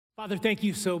Father, thank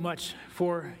you so much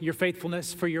for your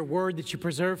faithfulness, for your word that you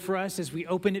preserve for us. As we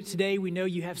open it today, we know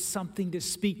you have something to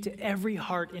speak to every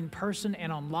heart in person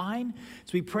and online.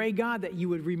 So we pray, God, that you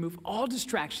would remove all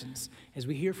distractions as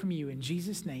we hear from you. In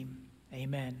Jesus' name,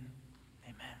 amen.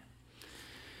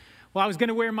 Well, I was going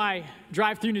to wear my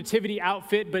drive-through nativity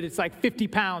outfit, but it's like 50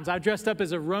 pounds. I dressed up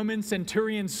as a Roman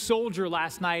centurion soldier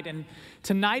last night, and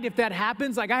tonight, if that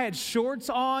happens, like I had shorts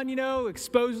on,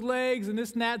 exposed legs and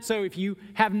this and that. So if you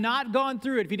have not gone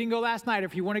through it, if you didn't go last night, or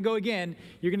if you want to go again,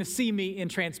 you're going to see me in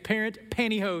transparent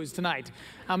pantyhose tonight.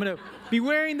 I'm going to be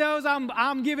wearing those.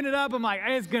 I'm giving it up. I'm like,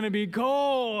 it's going to be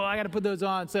cold. I got to put those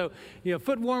on. So,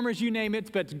 foot warmers, you name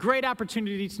it. But great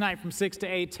opportunity tonight from 6 to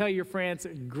 8. Tell your friends.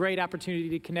 Great opportunity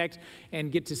to connect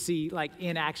and get to see, like,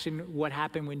 in action what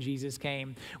happened when Jesus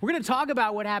came. We're going to talk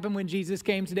about what happened when Jesus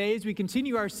came today as we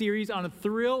continue our series on a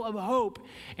thrill of hope.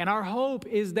 And our hope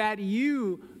is that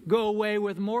you go away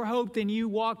with more hope than you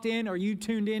walked in or you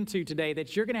tuned into today,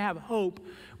 that you're going to have hope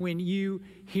when you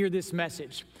hear this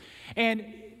message. And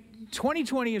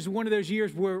 2020 is one of those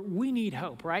years where we need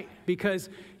hope, right? Because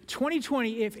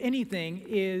 2020, if anything,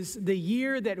 is the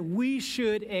year that we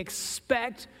should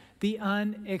expect the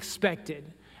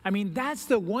unexpected. I mean, that's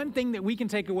the one thing that we can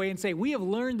take away and say, we have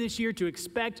learned this year to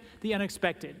expect the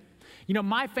unexpected.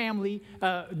 My family,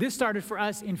 this started for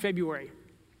us in February.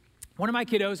 One of my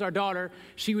kiddos, our daughter,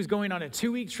 she was going on a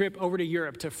 2-week trip over to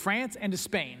Europe, to France and to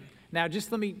Spain. Now,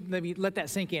 just let me let that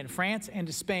sink in. France and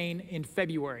to Spain in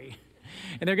February.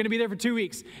 And they're going to be there for 2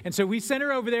 weeks. And so we sent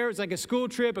her over there. It's like a school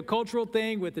trip, a cultural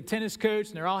thing with the tennis coach,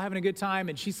 and they're all having a good time.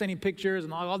 And she's sending pictures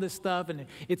and all this stuff. And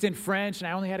it's in French, and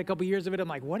I only had a couple years of it. I'm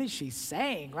like, what is she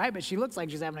saying, right? But she looks like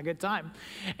she's having a good time.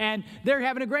 And they're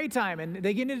having a great time. And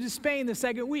they get into Spain the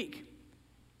second week.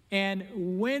 And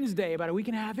Wednesday, about a week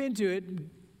and a half into it,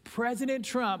 President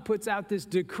Trump puts out this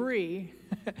decree.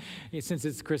 Since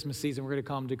it's Christmas season, we're going to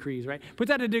call them decrees, right? Puts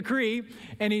out a decree,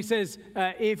 and he says,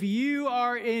 if you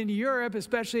are in Europe,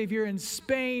 especially if you're in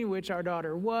Spain, which our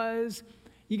daughter was,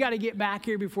 you got to get back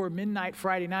here before midnight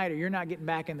Friday night, or you're not getting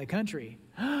back in the country.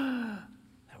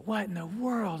 What in the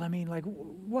world? I mean, like,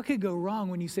 what could go wrong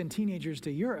when you send teenagers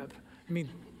to Europe? I mean,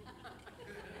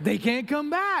 they can't come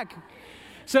back.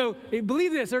 So,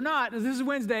 believe this or not, this is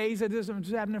Wednesday. He said this was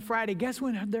happening Friday. Guess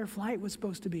when their flight was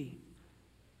supposed to be?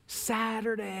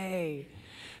 Saturday.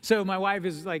 So my wife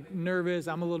is like nervous.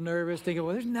 I'm a little nervous, thinking,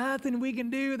 well, there's nothing we can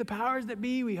do. The powers that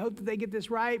be, we hope that they get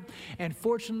this right. And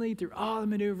fortunately, through all the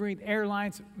maneuvering, the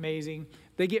airline's amazing.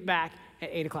 They get back at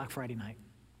 8 o'clock Friday night.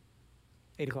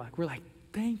 8 o'clock. We're like,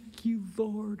 thank you,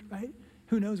 Lord, right?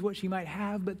 Who knows what she might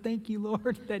have, but thank you,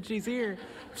 Lord, that she's here.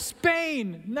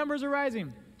 Spain, numbers are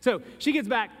rising. So she gets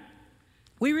back.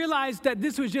 We realized that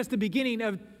this was just the beginning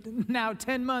of now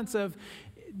 10 months of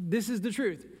this is the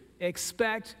truth.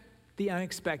 Expect the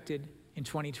unexpected in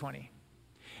 2020.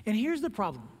 And here's the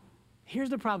problem.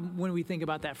 Here's the problem when we think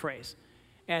about that phrase.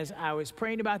 As I was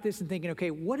praying about this and thinking,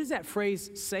 okay, what does that phrase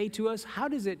say to us? How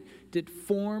does it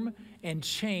form and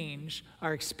change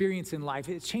our experience in life?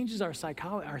 It changes our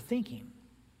psychology, our thinking.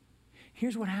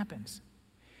 Here's what happens.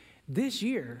 This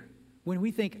year, when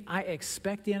we think, I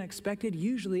expect the unexpected,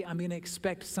 usually I'm going to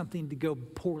expect something to go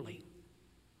poorly.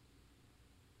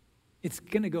 It's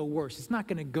going to go worse. It's not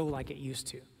going to go like it used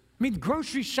to. I mean,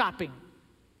 grocery shopping.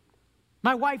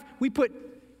 My wife, we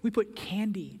put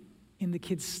candy in the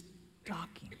kids'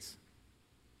 stockings.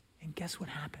 And guess what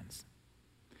happens?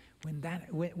 When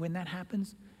that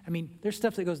happens, I mean, there's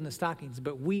stuff that goes in the stockings,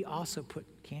 but we also put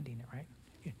candy in it,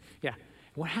 right? Yeah.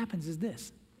 What happens is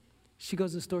this. She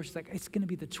goes to the store. She's like, it's going to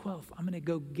be the 12th. I'm going to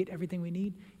go get everything we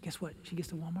need. Guess what? She gets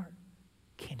to Walmart.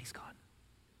 Candy's gone.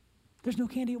 There's no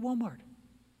candy at Walmart.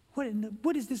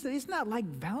 What is this? It's not like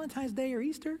Valentine's Day or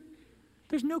Easter.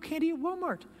 There's no candy at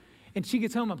Walmart. And she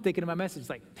gets home. I'm thinking of my message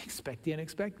like, expect the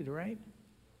unexpected, right?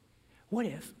 What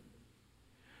if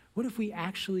we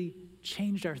actually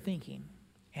changed our thinking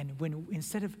and when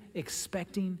instead of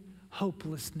expecting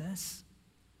hopelessness,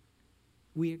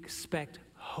 we expect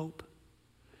hope.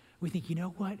 We think, you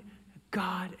know what?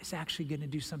 God is actually going to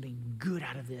do something good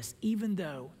out of this, even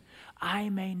though I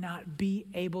may not be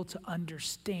able to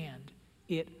understand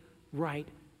it right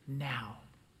now.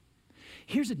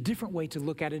 Here's a different way to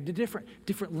look at it, a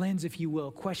different lens, if you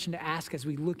will, question to ask as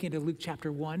we look into Luke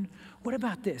chapter 1. What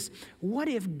about this? What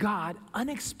if God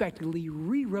unexpectedly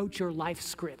rewrote your life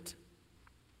script?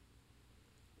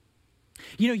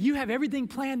 You have everything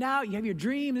planned out. You have your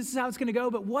dream. This is how it's going to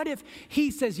go. But what if he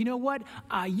says, you know what?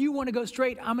 You want to go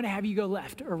straight. I'm going to have you go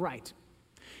left or right.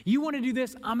 You want to do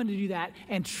this. I'm going to do that.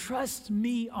 And trust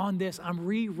me on this. I'm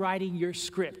rewriting your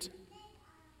script.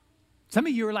 Some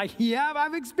of you are like, yeah,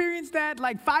 I've experienced that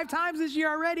like 5 times this year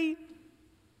already.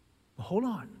 Well, hold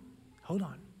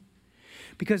on.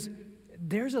 Because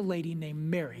there's a lady named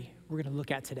Mary we're going to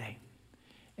look at today.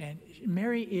 And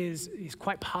Mary is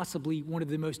quite possibly one of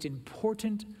the most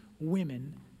important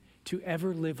women to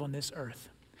ever live on this earth.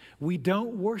 We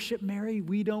don't worship Mary,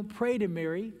 we don't pray to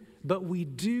Mary, but we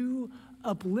do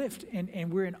uplift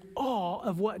and we're in awe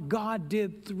of what God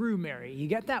did through Mary. You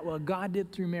get that? What God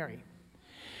did through Mary.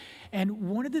 And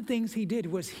one of the things he did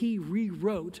was he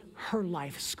rewrote her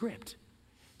life script.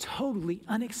 Totally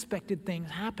unexpected things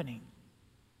happening.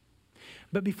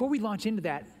 But before we launch into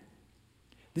that,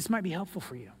 this might be helpful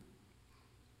for you.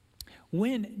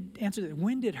 When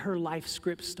did her life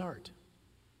script start?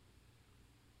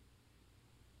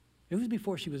 It was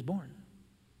before she was born.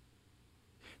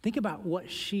 Think about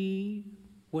what she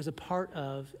was a part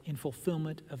of in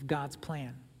fulfillment of God's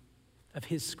plan, of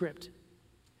his script.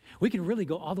 We can really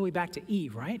go all the way back to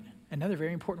Eve, right? Another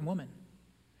very important woman.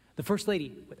 The first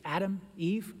lady with Adam,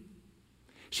 Eve.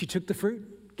 She took the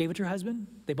fruit, gave it to her husband.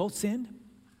 They both sinned.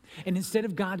 And instead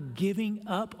of God giving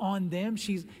up on them,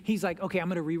 he's like, okay, I'm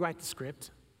going to rewrite the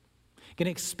script. Going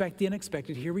to expect the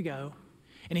unexpected. Here we go.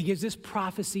 And he gives this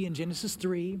prophecy in Genesis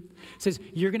 3. It says,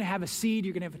 you're going to have a seed,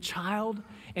 you're going to have a child,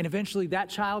 and eventually that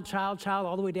child,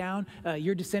 all the way down,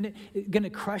 your descendant, going to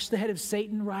crush the head of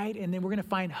Satan, right? And then we're going to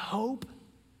find hope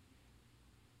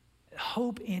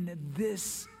in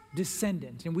this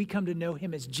descendant. And we come to know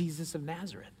him as Jesus of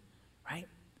Nazareth, right?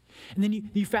 And then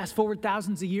you fast forward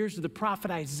thousands of years to the prophet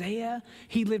Isaiah.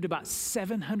 He lived about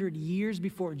 700 years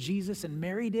before Jesus and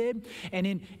Mary did. And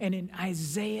in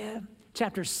Isaiah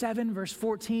chapter 7, verse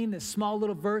 14, this small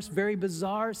little verse, very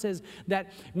bizarre, says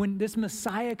that when this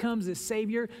Messiah comes, this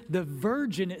Savior, the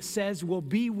virgin, it says, will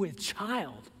be with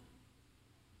child.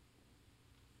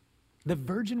 The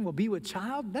virgin will be with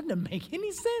child? That doesn't make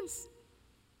any sense.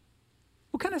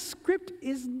 What kind of script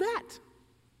is that?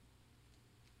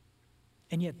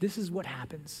 And yet this is what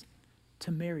happens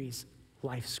to Mary's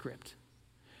life script.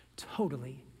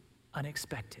 Totally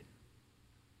unexpected.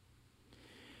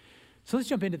 So let's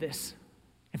jump into this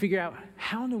and figure out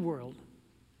how in the world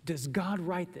does God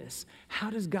write this? How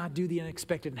does God do the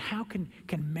unexpected? And how can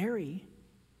Mary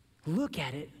look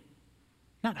at it,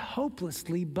 not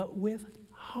hopelessly, but with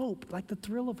hope, like the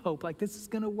thrill of hope, like this is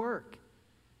going to work?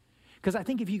 Because I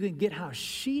think if you can get how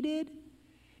she did,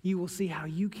 you will see how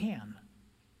you can.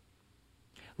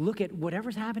 Look at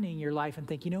whatever's happening in your life and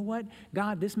think, you know what?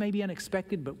 God, this may be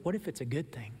unexpected, but what if it's a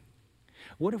good thing?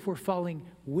 What if we're falling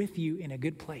with you in a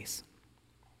good place?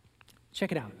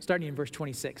 Check it out, starting in verse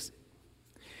 26.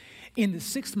 In the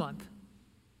 6th month,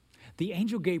 the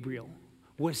angel Gabriel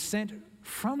was sent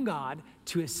from God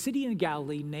to a city in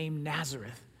Galilee named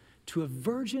Nazareth, to a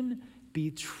virgin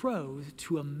betrothed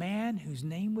to a man whose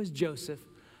name was Joseph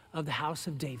of the house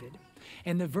of David.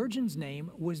 And the virgin's name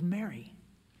was Mary.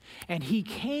 And he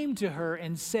came to her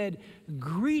and said,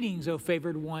 greetings, O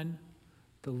favored one,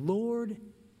 the Lord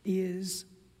is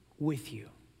with you.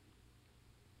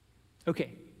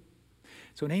 Okay,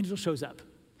 so an angel shows up.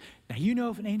 Now, you know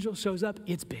if an angel shows up,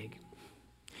 it's big.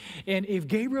 And if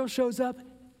Gabriel shows up,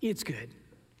 it's good.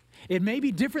 It may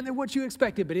be different than what you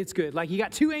expected, but it's good. Like you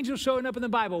got 2 angels showing up in the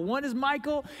Bible. One is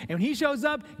Michael, and when he shows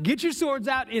up, get your swords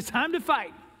out. It's time to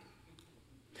fight.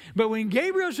 But when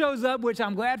Gabriel shows up, which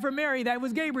I'm glad for Mary, that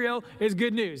was Gabriel, is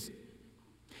good news.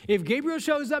 If Gabriel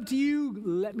shows up to you,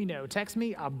 let me know. Text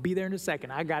me. I'll be there in a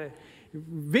second. I got to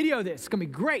video this. It's going to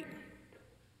be great.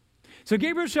 So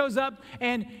Gabriel shows up,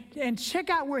 and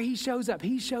check out where he shows up.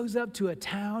 He shows up to a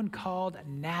town called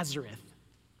Nazareth.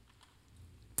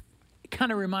 It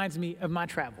kind of reminds me of my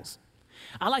travels.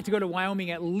 I like to go to Wyoming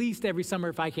at least every summer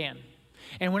if I can.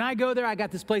 And when I go there, I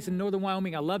got this place in northern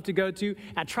Wyoming I love to go to.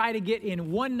 I try to get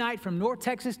in one night from North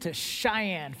Texas to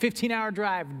Cheyenne, 15-hour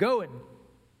drive, going.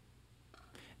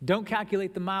 Don't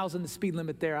calculate the miles and the speed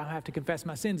limit there. I'll have to confess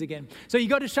my sins again. So you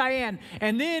go to Cheyenne,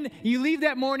 and then you leave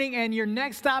that morning, and your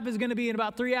next stop is going to be in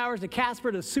about 3 hours to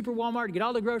Casper, to the Super Walmart, to get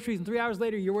all the groceries, and 3 hours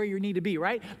later, you're where you need to be,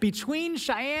 right? Between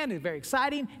Cheyenne is very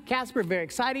exciting. Casper, very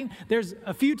exciting. There's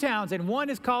a few towns, and one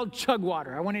is called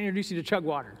Chugwater. I want to introduce you to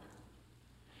Chugwater.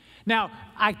 Now,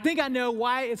 I think I know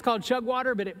why it's called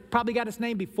Chugwater, but it probably got its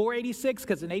name before 86,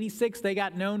 because in 86, they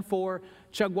got known for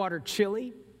Chugwater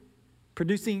chili,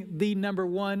 producing the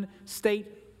 #1 state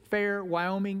fair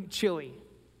Wyoming chili.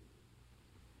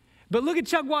 But look at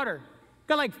Chugwater.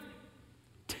 Got like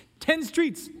 10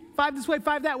 streets, 5 this way,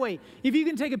 5 that way. If you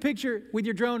can take a picture with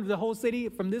your drone of the whole city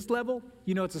from this level,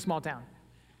 you know it's a small town,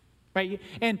 right?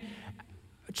 And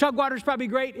Chugwater's probably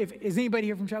great. Is anybody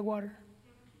here from Chugwater?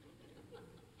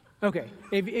 Okay,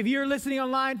 if you're listening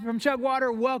online from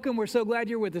Chugwater, welcome. We're so glad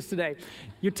you're with us today.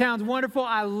 Your town's wonderful.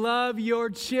 I love your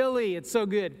chili. It's so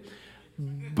good.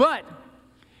 But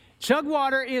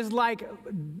Chugwater is like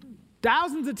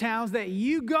thousands of towns that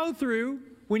you go through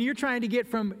when you're trying to get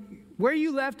from where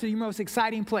you left to your most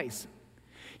exciting place.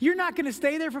 You're not going to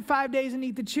stay there for 5 days and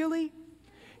eat the chili.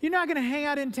 You're not going to hang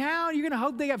out in town. You're going to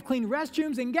hope they have clean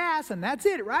restrooms and gas, and that's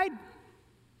it, right?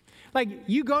 Like,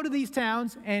 you go to these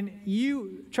towns and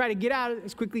you try to get out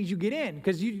as quickly as you get in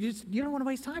because you don't want to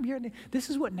waste time here. This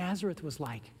is what Nazareth was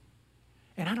like.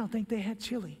 And I don't think they had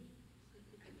chili.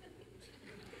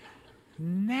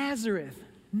 Nazareth.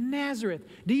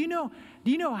 Do you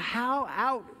know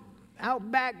how out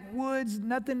backwoods,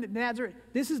 nothing, Nazareth?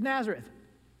 This is Nazareth.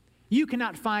 You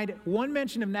cannot find one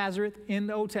mention of Nazareth in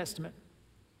the Old Testament.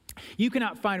 You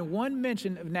cannot find one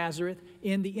mention of Nazareth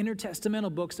in the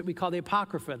intertestamental books that we call the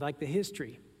Apocrypha, like the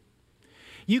history.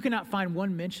 You cannot find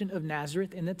one mention of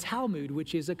Nazareth in the Talmud,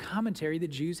 which is a commentary the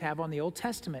Jews have on the Old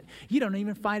Testament. You don't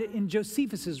even find it in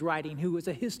Josephus' writing, who was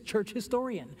a church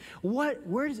historian.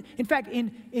 In fact,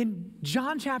 in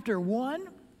John chapter 1,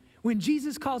 when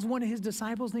Jesus calls one of his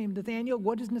disciples named Nathanael,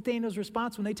 what is Nathanael's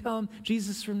response when they tell him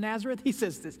Jesus is from Nazareth? He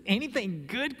says, "Does anything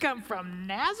good come from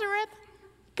Nazareth?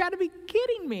 Got to be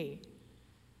kidding me."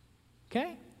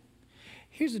 Okay?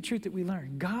 Here's the truth that we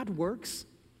learn. God works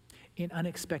in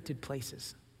unexpected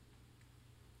places.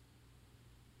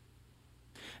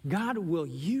 God will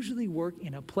usually work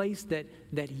in a place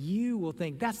that you will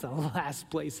think that's the last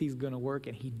place he's going to work,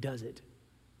 and he does it.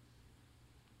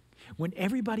 When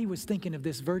everybody was thinking of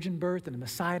this virgin birth and the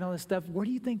Messiah and all this stuff, where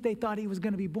do you think they thought he was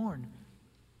going to be born?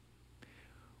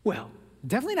 Well,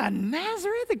 definitely not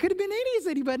Nazareth. It could have been any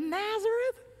city, but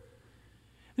Nazareth.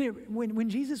 When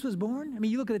Jesus was born, I mean,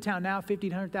 you look at the town now, 50,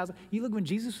 100,000. You look when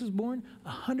Jesus was born,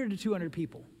 100 to 200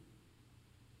 people.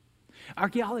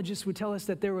 Archaeologists would tell us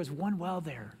that there was one well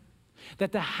there,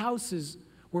 that the houses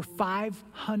were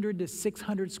 500 to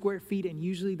 600 square feet, and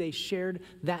usually they shared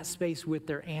that space with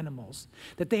their animals,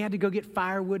 that they had to go get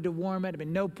firewood to warm it. I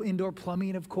mean, no indoor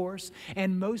plumbing, of course,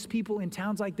 and most people in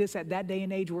towns like this at that day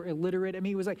and age were illiterate. I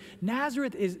mean, it was like,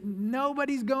 Nazareth is,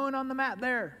 nobody's going on the map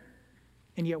there.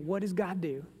 And yet, what does God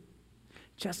do?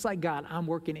 Just like God, I'm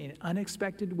working in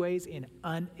unexpected ways, in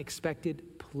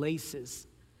unexpected places.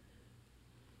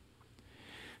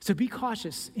 So be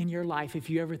cautious in your life if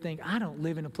you ever think, I don't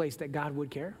live in a place that God would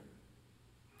care.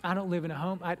 I don't live in a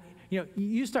home.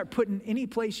 You start putting any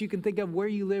place you can think of where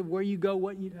you live, where you go,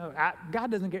 what you know.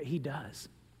 God doesn't care. He does.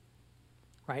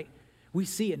 Right? We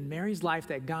see in Mary's life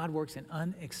that God works in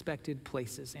unexpected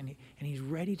places, and he's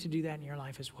ready to do that in your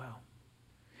life as well.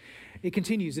 It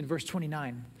continues in verse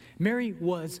 29. Mary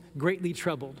was greatly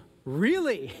troubled.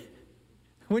 Really?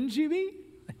 Wouldn't you be?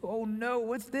 Oh no,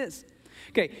 what's this?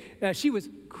 Okay, she was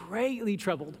greatly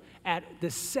troubled at the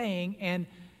saying, and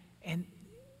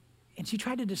she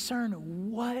tried to discern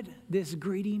what this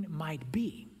greeting might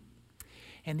be.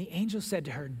 And the angel said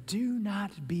to her, "Do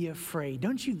not be afraid."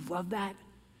 Don't you love that?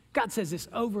 God says this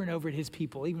over and over to his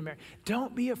people, even Mary.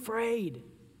 Don't be afraid.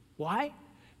 Why?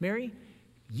 Mary,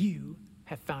 you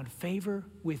have found favor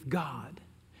with God,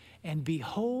 and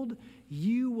behold,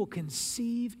 you will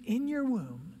conceive in your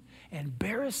womb and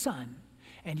bear a son,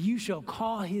 and you shall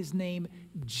call his name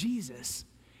Jesus.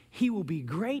 He will be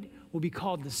great, will be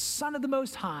called the Son of the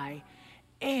Most High,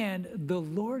 and the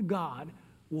Lord God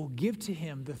will give to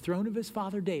him the throne of his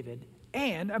father David.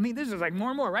 And, I mean, this is like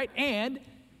more and more, right? And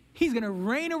he's going to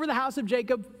reign over the house of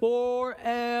Jacob forever.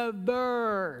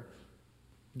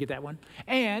 Get that one?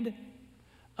 And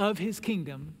of his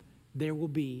kingdom, there will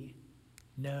be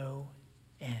no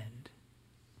end.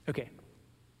 Okay.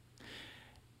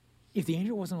 If the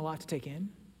angel wasn't a lot to take in,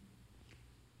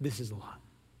 this is a lot.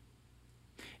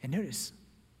 And notice,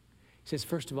 he says,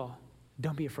 first of all,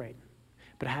 don't be afraid,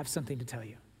 but I have something to tell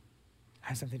you. I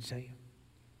have something to tell you.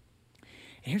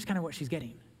 And here's kind of what she's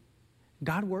getting.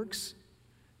 God works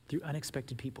through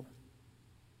unexpected people.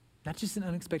 Not just in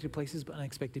unexpected places, but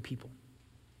unexpected people.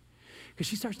 Because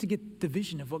she starts to get the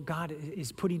vision of what God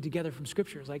is putting together from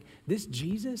Scripture. It's like, this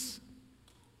Jesus,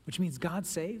 which means God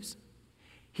saves,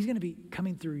 he's going to be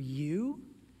coming through you.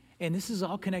 And this is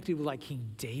all connected with like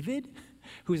King David,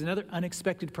 who's another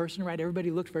unexpected person, right?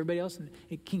 Everybody looked for everybody else. And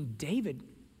King David,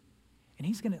 and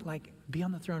he's going to like be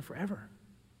on the throne forever.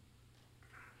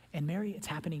 And Mary, it's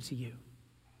happening to you.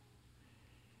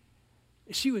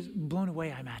 She was blown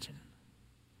away, I imagine.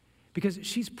 Because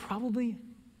she's probably,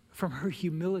 from her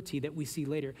humility that we see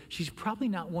later, she's probably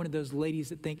not one of those ladies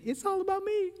that think, it's all about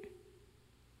me.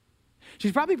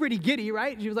 She's probably pretty giddy,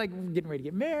 right? She was like getting ready to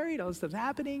get married, all this stuff's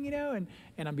happening, and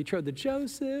I'm betrothed to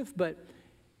Joseph. But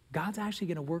God's actually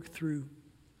going to work through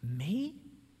me?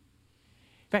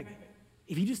 In fact,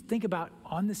 if you just think about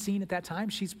on the scene at that time,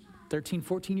 she's 13,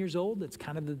 14 years old. That's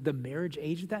kind of the marriage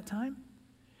age at that time.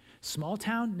 Small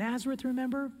town Nazareth,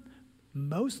 remember?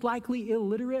 Most likely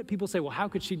illiterate. People say, well, how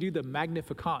could she do the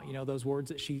Magnificat? You know, those words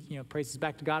that she, praises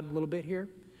back to God a little bit here.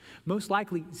 Most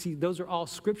likely, see, those are all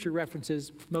scripture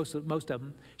references, most of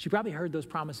them. She probably heard those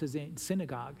promises in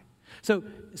synagogue. So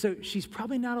she's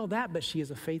probably not all that, but she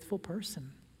is a faithful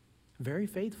person. Very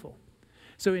faithful.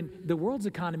 So in the world's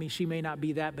economy, she may not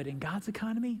be that, but in God's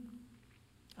economy,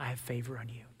 I have favor on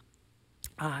you.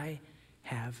 I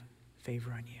have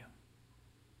favor on you.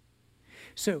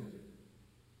 So,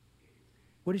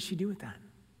 what does she do with that?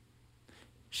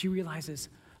 She realizes,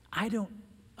 I don't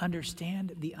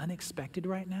understand the unexpected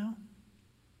right now,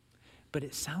 but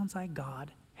it sounds like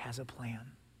God has a plan.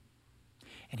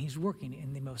 And he's working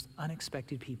in the most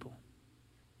unexpected people.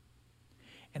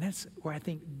 And that's where I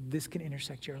think this can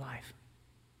intersect your life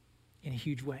in a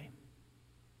huge way.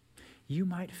 You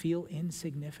might feel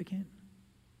insignificant,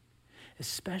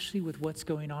 especially with what's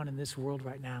going on in this world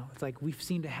right now. It's like we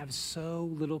seem to have so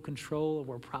little control, and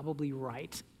we're probably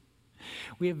right.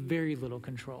 We have very little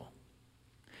control.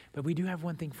 But we do have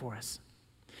one thing for us.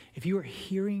 If you are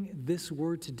hearing this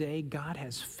word today, God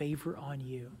has favor on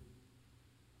you.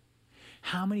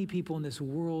 How many people in this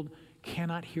world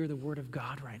cannot hear the word of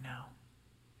God right now?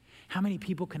 How many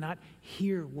people cannot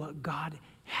hear what God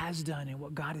has done and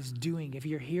what God is doing? If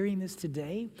you're hearing this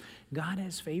today, God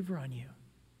has favor on you.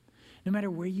 No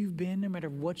matter where you've been, no matter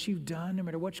what you've done, no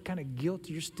matter what kind of guilt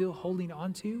you're still holding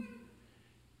on to,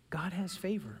 God has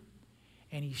favor.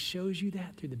 And he shows you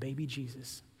that through the baby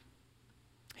Jesus.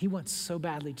 He wants so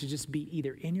badly to just be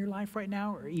either in your life right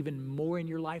now or even more in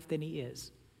your life than he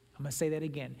is. I'm going to say that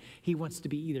again. He wants to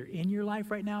be either in your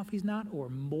life right now if he's not, or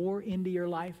more into your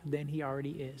life than he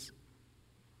already is.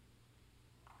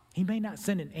 He may not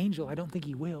send an angel. I don't think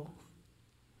he will.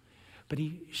 But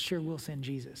he sure will send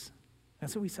Jesus.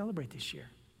 That's what we celebrate this year.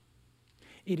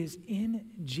 It is in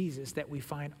Jesus that we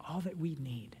find all that we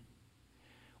need.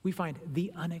 We find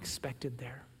the unexpected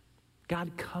there.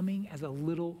 God coming as a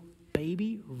little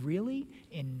baby, really,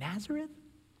 in Nazareth?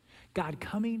 God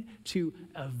coming to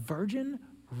a virgin,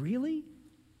 really,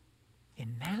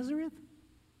 in Nazareth?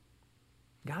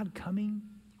 God coming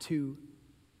to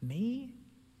me,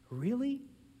 really,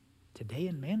 today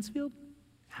in Mansfield?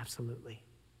 Absolutely.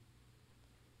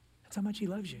 That's how much he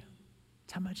loves you.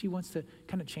 That's how much he wants to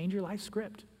kind of change your life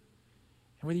script.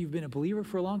 And whether you've been a believer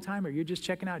for a long time or you're just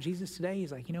checking out Jesus today,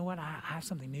 he's like, you know what? I have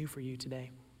something new for you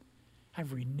today. I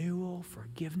have renewal,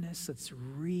 forgiveness. Let's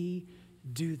redo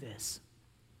this.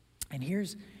 And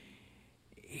here's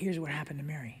what happened to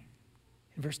Mary.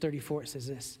 In verse 34, it says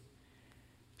this.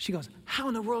 She goes, how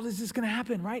in the world is this going to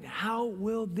happen, right? How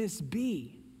will this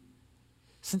be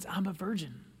since I'm a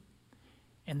virgin?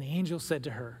 And the angel said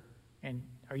to her, and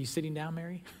are you sitting down,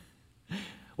 Mary?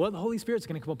 Well, the Holy Spirit's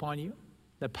going to come upon you.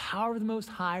 The power of the Most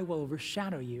High will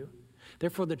overshadow you.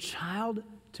 Therefore, the child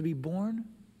to be born,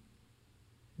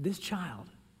 this child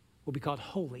will be called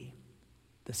Holy,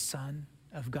 the Son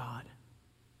of God.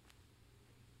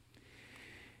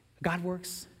 God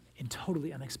works in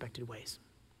totally unexpected ways.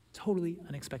 Totally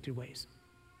unexpected ways.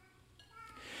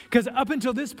 Because up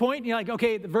until this point, you're like,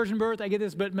 okay, the virgin birth, I get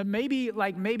this, but maybe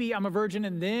I'm a virgin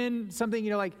and then something,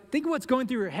 think of what's going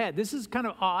through your head. This is kind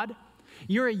of odd.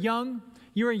 You're a young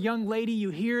lady. You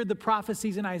hear the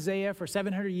prophecies in Isaiah for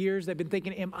 700 years. They've been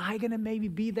thinking, am I going to maybe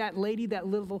be that lady,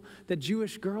 the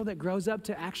Jewish girl that grows up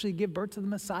to actually give birth to the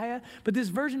Messiah? But this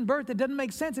virgin birth, that doesn't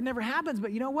make sense. It never happens.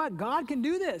 But you know what? God can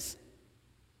do this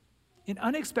in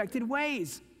unexpected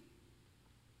ways.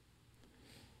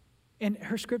 And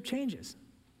her script changes.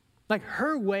 Like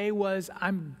her way was,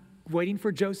 I'm waiting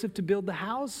for Joseph to build the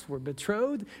house. We're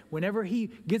betrothed. Whenever he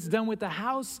gets done with the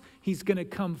house, he's going to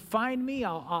come find me.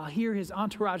 I'll hear his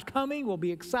entourage coming. We'll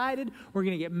be excited. We're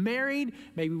going to get married.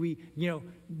 Maybe we,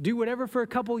 do whatever for a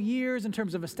couple years in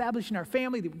terms of establishing our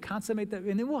family. That we consummate that,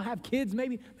 and then we'll have kids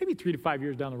maybe 3 to 5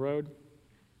 years down the road.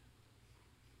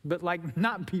 But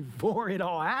not before it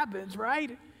all happens,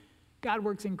 right? God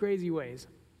works in crazy ways.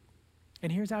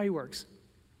 And here's how he works.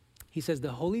 He says,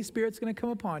 the Holy Spirit's going to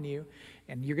come upon you,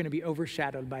 and you're going to be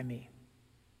overshadowed by me.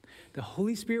 The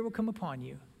Holy Spirit will come upon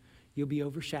you. You'll be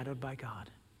overshadowed by God.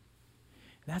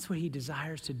 And that's what he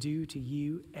desires to do to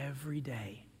you every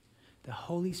day. The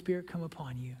Holy Spirit come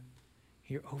upon you.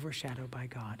 You're overshadowed by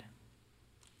God.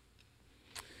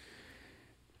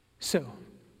 So,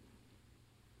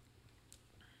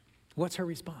 what's her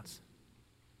response?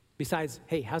 Besides,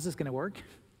 hey, how's this going to work?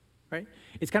 Right?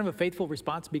 It's kind of a faithful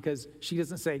response because she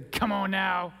doesn't say, come on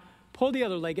now, pull the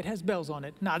other leg. It has bells on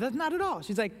it. No, that's not at all.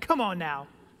 She's like, come on now.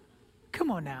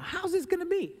 Come on now. How's this going to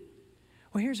be?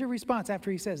 Well, here's her response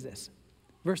after he says this.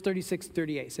 Verse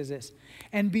 36-38 says this.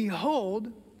 And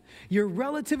behold, your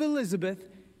relative Elizabeth,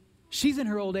 she's in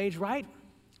her old age, right?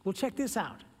 Well, check this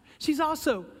out. She's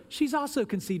also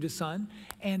conceived a son,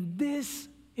 and this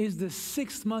is the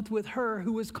 6th month with her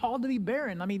who was called to be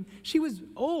barren. I mean, she was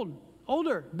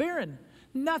older, barren.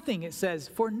 Nothing, it says,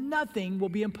 for nothing will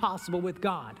be impossible with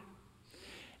God.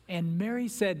 And Mary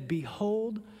said,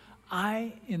 behold,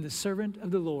 I am the servant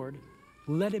of the Lord.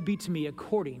 Let it be to me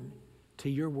according to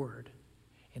your word.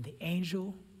 And the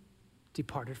angel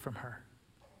departed from her.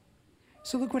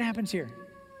 So look what happens here.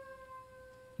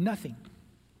 Nothing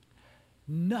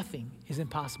is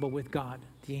impossible with God,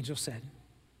 the angel said.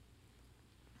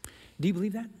 Do you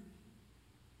believe that?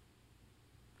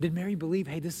 Did Mary believe,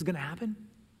 hey, this is going to happen?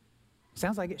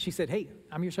 Sounds like it. She said, hey,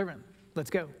 I'm your servant. Let's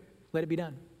go. Let it be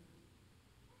done.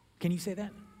 Can you say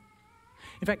that?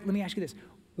 In fact, let me ask you this.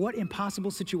 What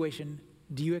impossible situation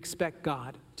do you expect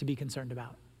God to be concerned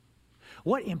about?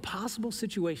 What impossible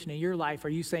situation in your life are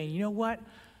you saying, you know what?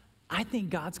 I think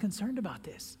God's concerned about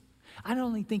this. I don't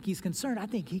only think he's concerned, I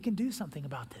think he can do something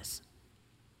about this.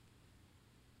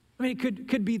 I mean, it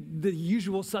could be the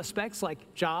usual suspects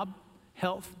like job,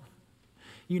 health,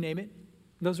 you name it.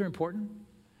 Those are important.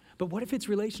 But what if it's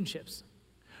relationships?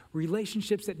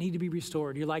 Relationships that need to be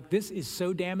restored. You're like, this is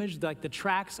so damaged, like the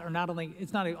tracks are not only,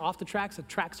 it's not off the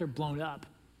tracks are blown up.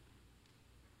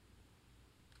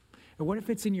 Or what if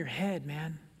it's in your head,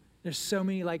 man? There's so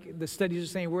many, like the studies are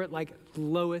saying we're at like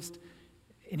lowest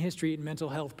in history in mental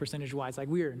health percentage-wise. Like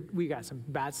we got some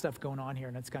bad stuff going on here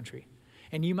in this country.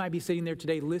 And you might be sitting there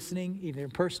today listening, either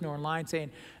in person or online,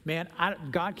 saying, man,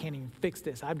 God can't even fix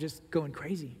this. I'm just going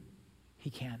crazy. He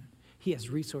can. He has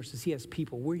resources. He has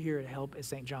people. We're here to help at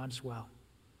St. John as well.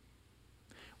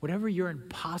 Whatever your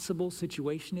impossible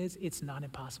situation is, it's not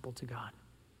impossible to God.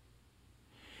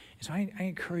 And so I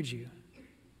encourage you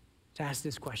to ask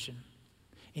this question.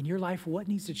 In your life, what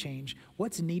needs to change?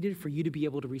 What's needed for you to be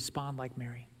able to respond like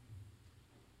Mary?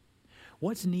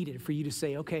 What's needed for you to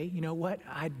say, okay, you know what?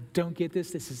 I don't get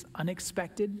this. This is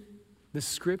unexpected. The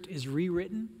script is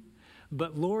rewritten.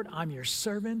 But Lord, I'm your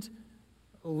servant.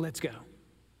 Let's go.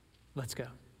 Let's go.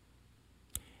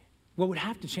 What would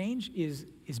have to change is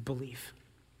belief.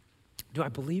 Do I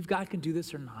believe God can do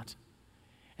this or not?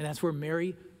 And that's where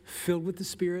Mary, filled with the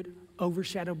Spirit,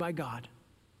 overshadowed by God,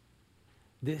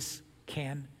 this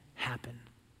can happen.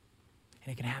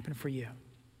 And it can happen for you.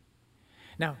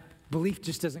 Now, belief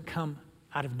just doesn't come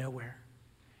out of nowhere.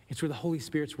 It's where the Holy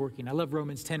Spirit's working. I love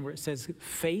Romans 10 where it says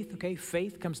faith, okay?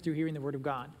 Faith comes through hearing the word of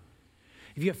God.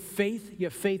 If you have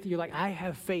faith, you're like, I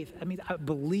have faith. I mean, I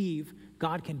believe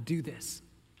God can do this.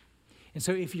 And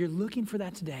so if you're looking for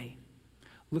that today,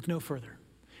 look no further.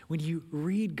 When you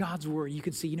read God's word, you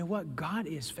can see, you know what? God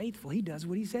is faithful. He does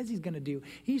what he says he's going to do.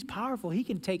 He's powerful. He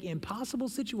can take impossible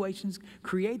situations,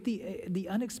 create the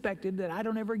unexpected that I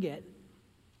don't ever get,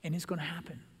 and it's going to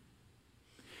happen.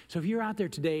 So if you're out there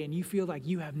today and you feel like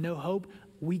you have no hope,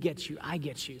 we get you. I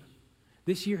get you.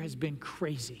 This year has been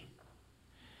crazy.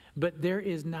 But there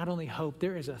is not only hope,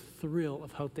 there is a thrill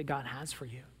of hope that God has for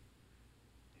you.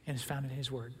 And it's found in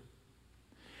his word.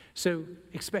 So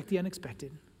expect the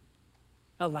unexpected.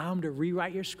 Allow him to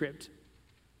rewrite your script.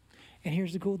 And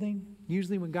here's the cool thing.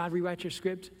 Usually when God rewrites your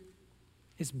script,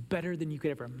 it's better than you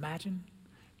could ever imagine,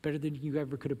 better than you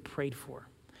ever could have prayed for.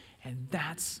 And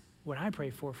that's what I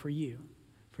pray for you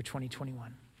for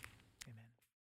 2021.